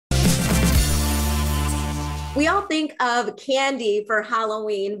We all think of candy for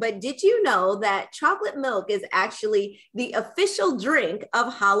Halloween, but did you know that chocolate milk is actually the official drink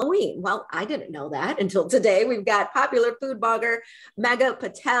of Halloween? Well, I didn't know that until today. We've got popular food blogger Megha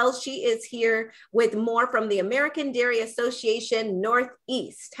Patel. She is here with more from the American Dairy Association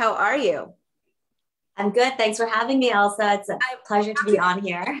Northeast. How are you? I'm good. Thanks for having me, Elsa. It's a pleasure to be on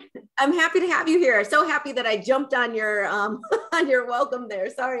here. I'm happy to have you here. So happy that I jumped on your on your welcome there.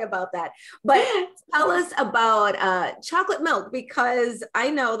 Sorry about that. But tell us about chocolate milk, because I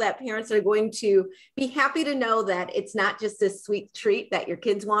know that parents are going to be happy to know that it's not just this sweet treat that your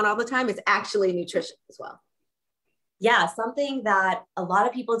kids want all the time. It's actually nutritious as well. Yeah, something that a lot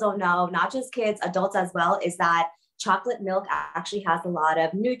of people don't know, not just kids, adults as well, is that chocolate milk actually has a lot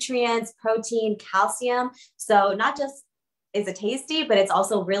of nutrients, protein, calcium. So not just is it tasty, but it's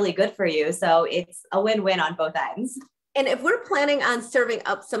also really good for you. So it's a win-win on both ends. And if we're planning on serving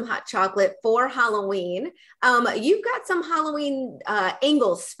up some hot chocolate for Halloween, you've got some Halloween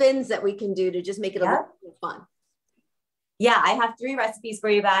angles, spins that we can do to just make it a little bit fun. Yeah, I have 3 recipes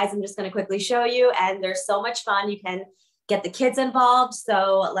for you guys. I'm just going to quickly show you, and they're so much fun. You can get the kids involved.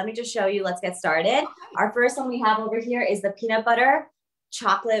 So let me just show you. Let's get started. Okay. Our first one we have over here is the peanut butter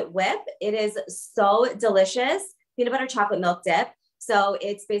chocolate whip. It is so delicious. Peanut butter chocolate milk dip. So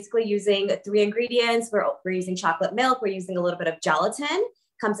it's basically using 3 ingredients. We're using chocolate milk. We're using a little bit of gelatin.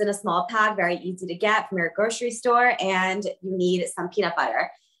 Comes in a small pack, very easy to get from your grocery store. And you need some peanut butter.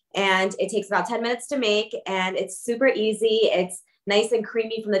 And it takes about 10 minutes to make. And it's super easy. It's nice and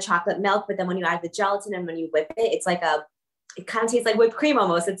creamy from the chocolate milk. But then when you add the gelatin and when you whip it, it's like it kind of tastes like whipped cream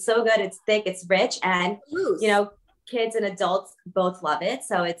almost. It's so good. It's thick, it's rich. And, you know, kids and adults both love it.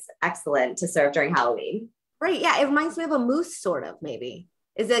 So it's excellent to serve during Halloween. Right. Yeah. It reminds me of a mousse, sort of, maybe.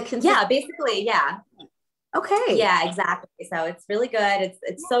 Is it Yeah, basically. Yeah. Okay. Yeah, exactly. So it's really good.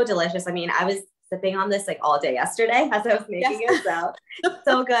 It's so delicious. I mean, I was sipping on this like all day yesterday as I was making it.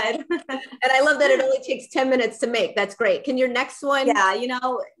 So good. And I love that it only takes 10 minutes to make. That's great. Can your next one? Yeah. You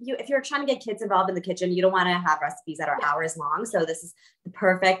know, if you're trying to get kids involved in the kitchen, you don't want to have recipes that are hours long. So this is the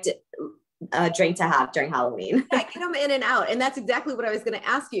perfect drink to have during Halloween. Yeah, get them in and out. And that's exactly what I was going to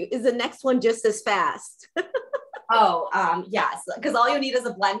ask you. Is the next one just as fast? Yes. Because all you need is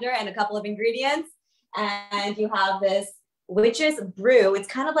a blender and a couple of ingredients. And you have this witch's brew. It's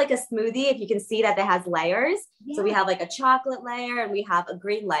kind of like a smoothie. If you can see that it has layers. Yeah. So we have like a chocolate layer and we have a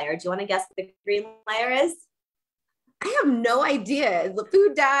green layer. Do you want to guess what the green layer is? I have no idea. The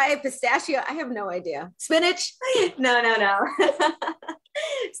food dye, pistachio. I have no idea. Spinach? No.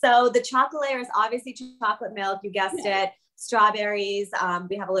 So the chocolate layer is obviously chocolate milk. You guessed it. Strawberries.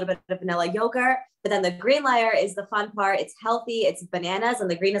 We have a little bit of vanilla yogurt. But then the green layer is the fun part. It's healthy. It's bananas. And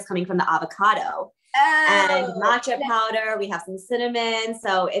the green is coming from the avocado. And matcha powder. We have some cinnamon.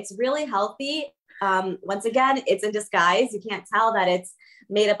 So it's really healthy. Once again, it's in disguise. You can't tell that it's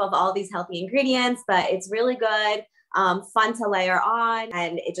made up of all these healthy ingredients, but it's really good. Fun to layer on,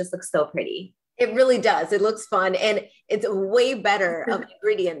 and it just looks so pretty. It really does. It looks fun, and it's a way better of an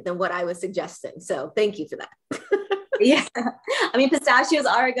ingredient than what I was suggesting. So thank you for that. Yeah. I mean, pistachios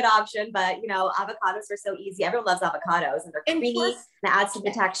are a good option, but you know, avocados are so easy. Everyone loves avocados and they're creamy and it adds to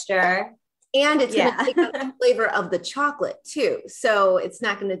the texture. And it's going to take out the flavor of the chocolate too. So it's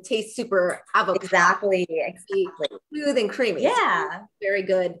not going to taste super avocado. Exactly. Smooth and creamy. Yeah. So very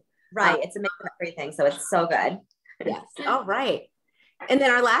good. Right. It's a mix of everything. So it's so good. Yes. All right. And then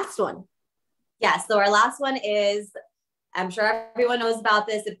our last one. Yeah. So our last one is, I'm sure everyone knows about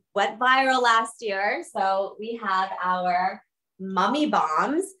this. It went viral last year. So we have our mummy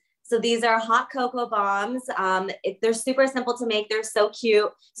bombs. So these are hot cocoa bombs. They're super simple to make. They're so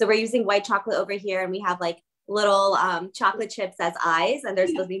cute. So we're using white chocolate over here, and we have like little chocolate chips as eyes, and they're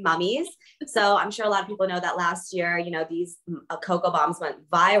supposed to be mummies. So I'm sure a lot of people know that last year, you know, these cocoa bombs went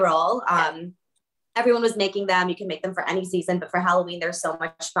viral. Everyone was making them. You can make them for any season, but for Halloween, they're so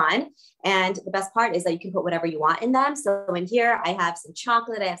much fun. And the best part is that you can put whatever you want in them. So in here, I have some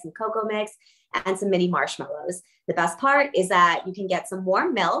chocolate, I have some cocoa mix, and some mini marshmallows. The best part is that you can get some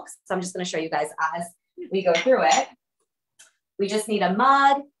warm milk. So I'm just going to show you guys as we go through it. We just need a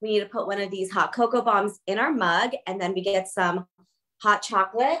mug. We need to put one of these hot cocoa bombs in our mug, and then we get some hot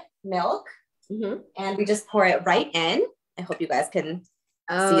chocolate milk, and we just pour it right in. I hope you guys can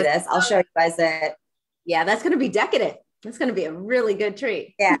see this. I'll show you guys it. Yeah, that's going to be decadent. That's going to be a really good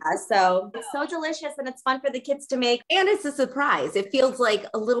treat. Yeah. So it's so delicious and it's fun for the kids to make. And it's a surprise. It feels like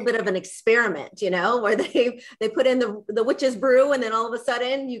a little bit of an experiment, you know, where they put in the witch's brew and then all of a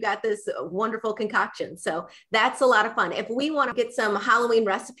sudden you got this wonderful concoction. So that's a lot of fun. If we want to get some Halloween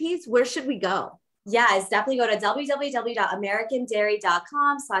recipes, where should we go? Yes, definitely go to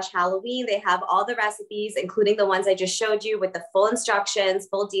www.americandairy.com/Halloween. They have all the recipes, including the ones I just showed you with the full instructions,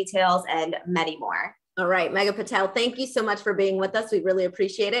 full details, and many more. All right, Megha Patel, thank you so much for being with us. We really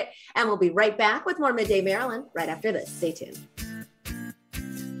appreciate it. And we'll be right back with more Midday Maryland right after this. Stay tuned.